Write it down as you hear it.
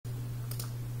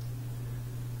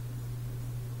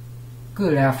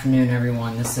Good afternoon,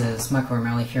 everyone. This is Michael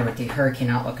O'Malley here with the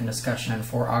Hurricane Outlook and discussion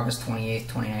for August 28th,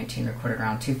 2019, recorded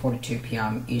around 2:42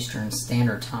 p.m. Eastern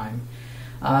Standard Time.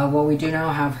 Well, we do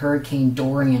now have Hurricane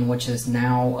Dorian, which is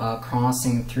now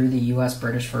crossing through the U.S.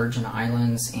 British Virgin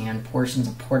Islands and portions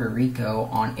of Puerto Rico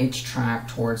on its track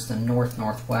towards the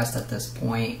north-northwest at this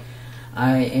point.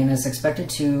 And is expected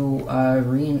to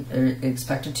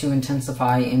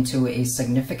intensify into a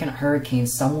significant hurricane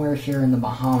somewhere here in the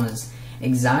Bahamas.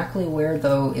 Exactly where,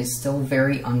 though, is still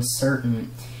very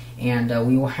uncertain, and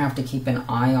we will have to keep an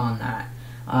eye on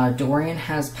that. Dorian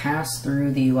has passed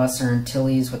through the Lesser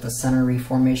Antilles with the center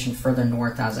reformation further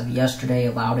north as of yesterday,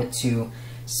 allowed it to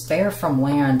spare from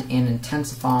land and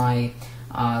intensify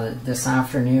this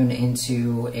afternoon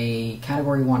into a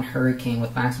Category 1 hurricane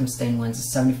with maximum sustained winds of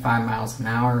 75 miles an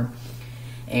hour.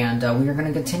 And we are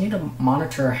going to continue to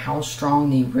monitor how strong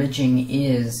the ridging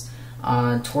is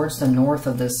towards the north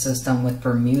of this system with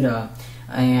Bermuda,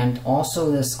 and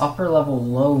also this upper level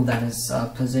low that is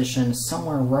positioned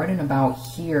somewhere right in about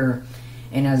here.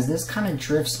 And as this kind of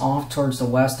drifts off towards the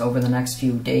west over the next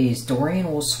few days,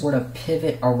 Dorian will sort of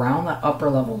pivot around that upper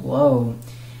level low,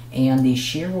 and the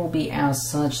shear will be as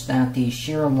such that the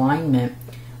shear alignment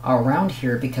around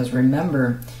here, because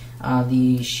remember,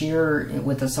 the shear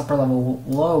with this upper level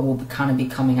low will kind of be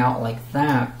coming out like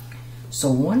that. So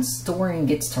once Dorian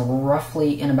gets to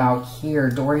roughly in about here,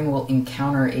 Dorian will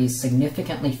encounter a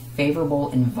significantly favorable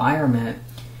environment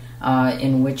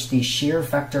in which the shear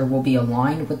vector will be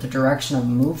aligned with the direction of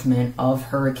movement of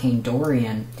Hurricane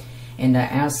Dorian. And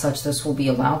as such, this will be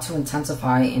allowed to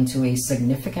intensify into a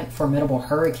significant formidable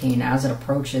hurricane as it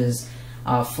approaches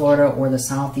Florida or the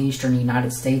southeastern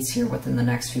United States here within the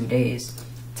next few days.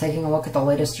 Taking a look at the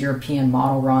latest European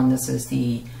model run, this is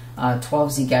the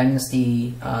 12Z guidance,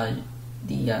 the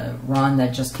run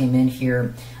that just came in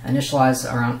here, initialized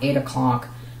around 8 o'clock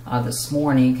this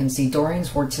morning. You can see Dorian's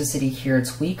vorticity here.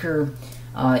 It's weaker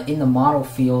in the model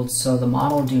field, so the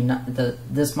model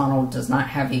this model does not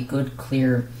have a good,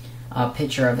 clear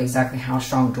picture of exactly how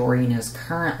strong Dorian is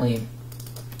currently.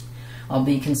 But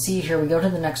you can see here, we go to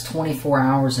the next 24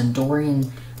 hours, and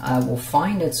Dorian will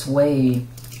find its way.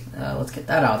 Let's get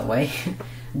that out of the way.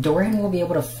 Dorian will be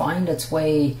able to find its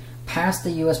way past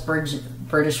the U.S.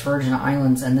 British Virgin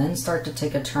Islands and then start to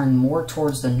take a turn more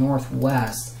towards the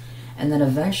northwest. And then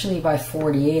eventually by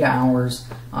 48 hours,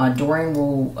 Dorian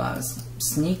will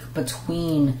sneak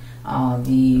between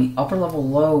the upper level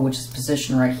low, which is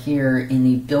positioned right here, in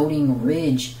the building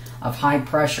ridge of high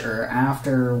pressure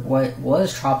after what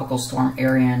was Tropical Storm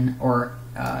Aaron,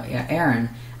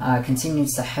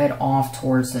 continues to head off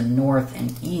towards the north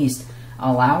and east,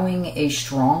 allowing a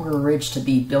stronger ridge to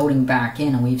be building back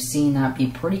in. And we've seen that be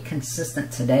pretty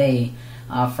consistent today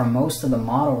from most of the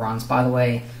model runs. By the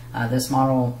way, this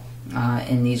model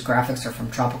and these graphics are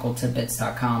from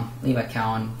tropicaltidbits.com. Levi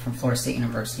Cowan from Florida State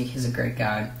University, he's a great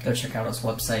guy. Go check out his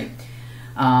website.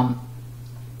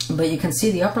 But you can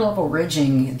see the upper level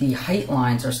ridging, the height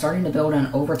lines are starting to build in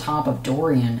over top of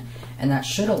Dorian, and that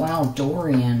should allow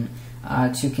Dorian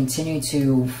to continue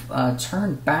to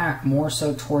turn back more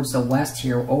so towards the west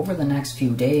here over the next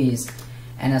few days.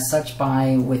 And as such,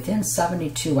 by within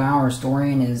 72 hours,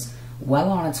 Dorian is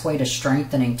well on its way to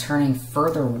strengthening, turning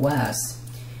further west.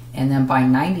 And then by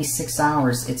 96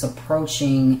 hours, it's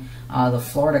approaching the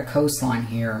Florida coastline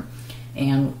here.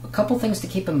 And a couple things to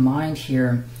keep in mind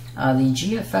here. The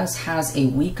GFS has a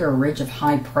weaker ridge of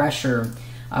high pressure,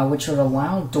 which would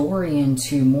allow Dorian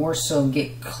to more so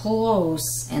get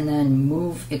close and then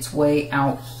move its way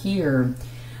out here.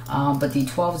 But the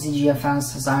 12Z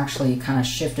GFS has actually kind of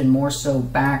shifted more so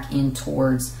back in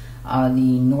towards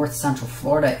the north central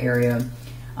Florida area,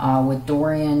 with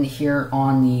Dorian here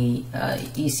on the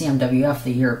ECMWF,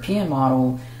 the European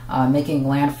model, making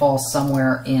landfall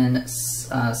somewhere in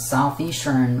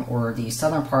southeastern or the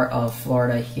southern part of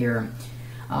Florida here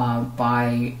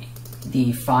by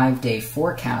the 5-day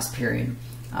forecast period.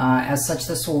 As such,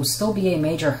 this will still be a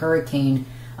major hurricane,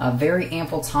 very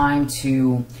ample time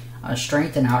to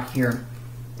strengthen out here.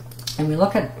 And we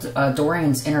look at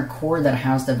Dorian's inner core that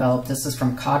has developed. This is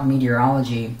from COD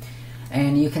Meteorology,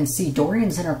 and you can see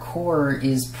Dorian's inner core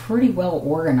is pretty well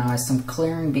organized. Some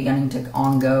clearing beginning to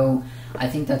go. I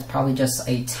think that's probably just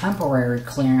a temporary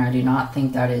clearing. I do not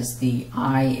think that is the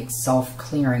eye itself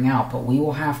clearing out, but we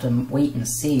will have to wait and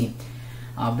see.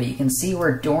 But you can see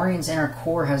where Dorian's inner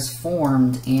core has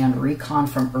formed, and recon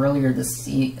from earlier this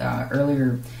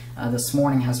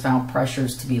morning has found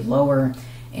pressures to be lower,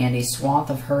 and a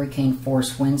swath of hurricane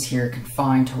force winds here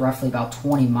confined to roughly about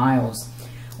 20 miles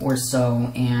or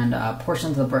so. And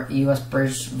portions of the U.S.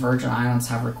 British Virgin Islands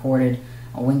have recorded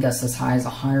wind gusts as high as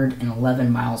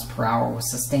 111 miles per hour with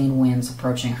sustained winds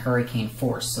approaching hurricane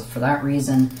force. So for that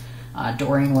reason,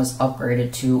 Dorian was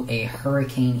upgraded to a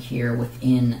hurricane here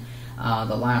within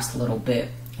the last little bit.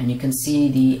 And you can see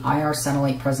the IR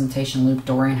satellite presentation loop.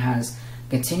 Dorian has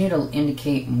continued to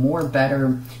indicate more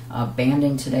better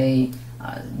banding today.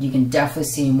 You can definitely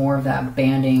see more of that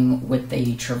banding with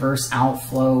the traverse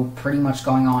outflow pretty much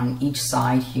going on each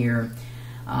side here.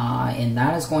 And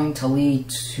that is going to lead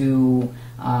to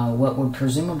what would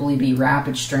presumably be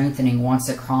rapid strengthening once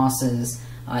it crosses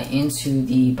into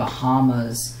the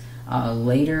Bahamas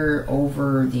later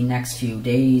over the next few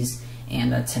days.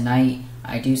 And tonight,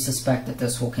 I do suspect that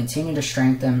this will continue to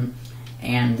strengthen,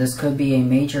 and this could be a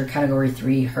major Category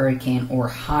 3 hurricane or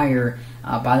higher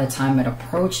by the time it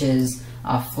approaches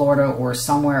Florida or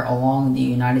somewhere along the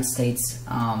United States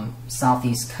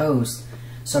southeast coast.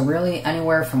 So really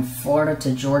anywhere from Florida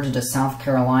to Georgia to South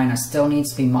Carolina still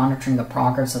needs to be monitoring the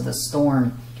progress of the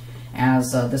storm,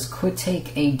 as this could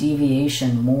take a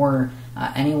deviation more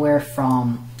anywhere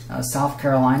from South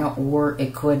Carolina, or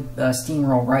it could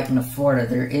steamroll right into Florida.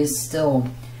 There is still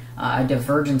a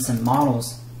divergence in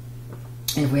models.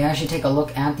 And if we actually take a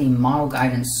look at the model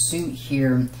guidance suite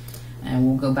here, and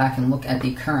we'll go back and look at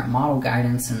the current model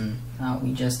guidance, and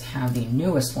we just have the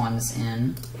newest ones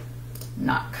in,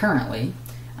 not currently,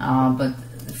 but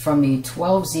from the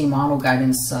 12Z model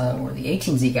guidance, or the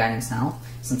 18Z guidance now,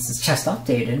 since it's just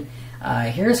updated,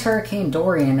 here's Hurricane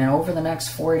Dorian, and over the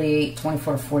next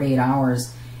 24 to 48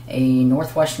 hours, a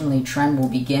northwesterly trend will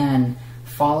begin,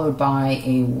 followed by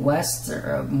a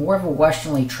more of a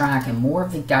westerly track, and more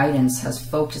of the guidance has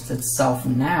focused itself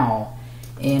now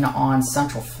in on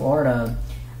Central Florida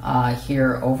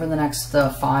here over the next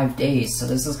 5 days. So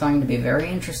this is going to be very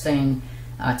interesting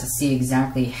to see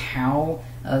exactly how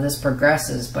this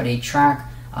progresses, but a track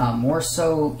more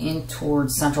so in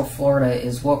towards Central Florida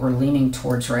is what we're leaning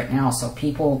towards right now. So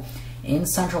people in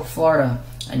Central Florida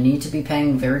need to be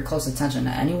paying very close attention.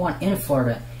 Anyone in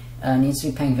Florida needs to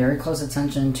be paying very close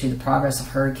attention to the progress of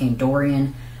Hurricane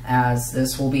Dorian, as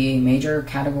this will be a major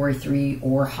Category 3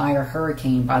 or higher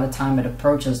hurricane by the time it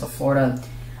approaches the Florida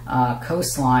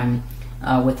coastline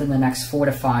within the next 4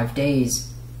 to 5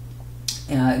 days.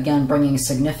 Again, bringing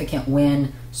significant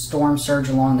wind, storm surge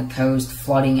along the coast,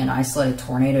 flooding and isolated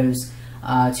tornadoes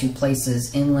to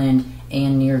places inland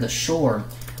and near the shore.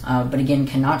 But again,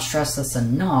 cannot stress this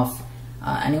enough.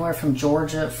 Anywhere from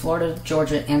Florida,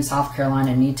 Georgia, and South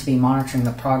Carolina need to be monitoring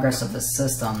the progress of the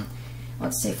system.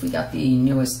 Let's see if we got the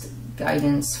newest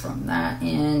guidance from that.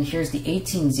 And here's the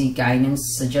 18Z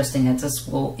guidance suggesting that this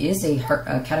is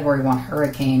a Category 1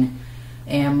 hurricane,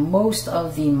 and most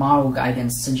of the model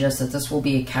guidance suggests that this will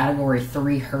be a Category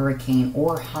 3 hurricane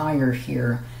or higher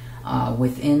here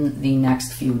within the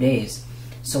next few days.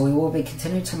 So we will be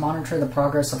continuing to monitor the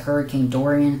progress of Hurricane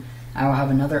Dorian. I will have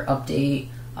another update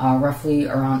roughly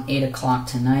around 8 o'clock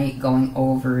tonight, going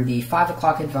over the 5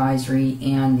 o'clock advisory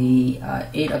and the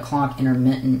 8 o'clock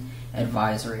intermittent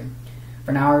advisory.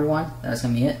 For now, everyone, that's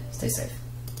going to be it. Stay safe.